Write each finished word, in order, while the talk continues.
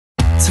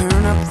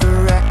turn up the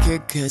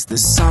record, cause the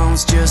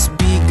song's just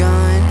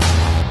begun.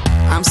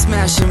 I'm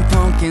smashing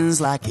pumpkins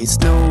like it's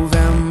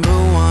November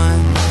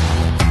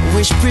 1.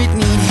 Wish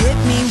Britney'd hit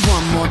me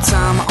one more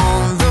time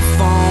on the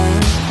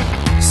phone.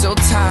 So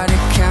tired of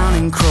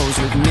counting crows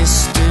with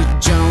Mr.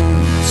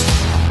 Jones.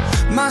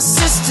 My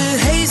sister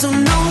Hazel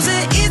knows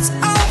that it's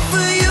all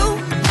for you.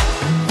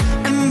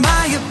 And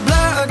by your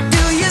blood,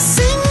 do you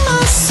sing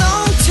my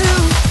song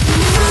too?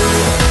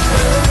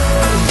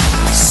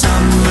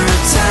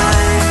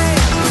 Summertime,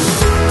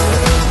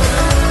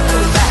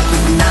 back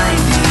in '99.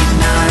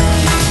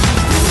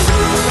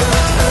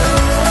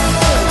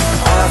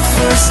 Our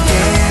first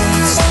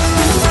dance,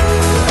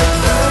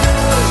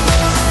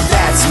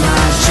 that's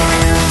my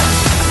jam.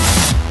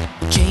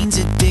 Jane's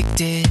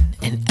addicted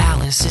and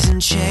Alice is in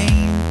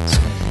chains.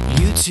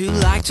 You two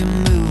like to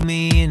move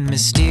me in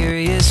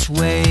mysterious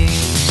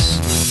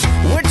ways.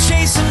 We're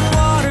chasing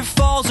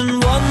waterfalls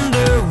and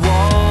wonder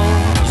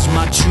walls.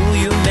 My jewel,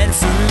 you meant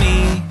for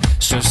me,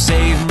 so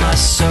save my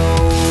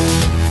soul.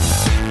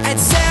 At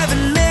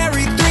 7,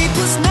 Mary 3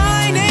 plus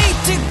 9, 8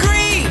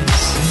 degrees.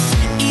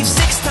 Eve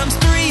 6 times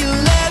 3,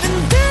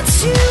 11,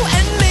 that's you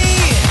and me.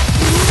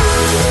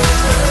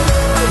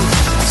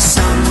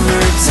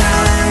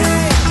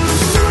 Summertime,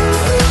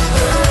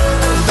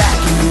 back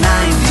in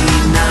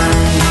 '99.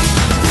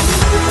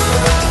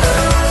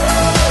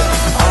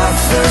 Our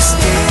first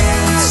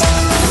dance,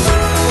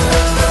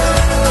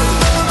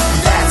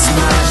 that's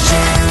my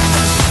jam.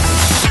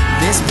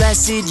 This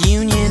blessed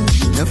union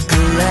of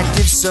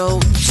collective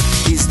souls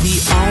is the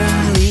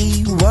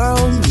only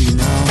world we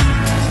know.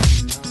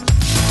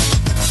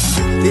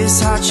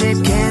 This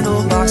heart-shaped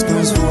candle box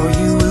burns for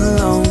you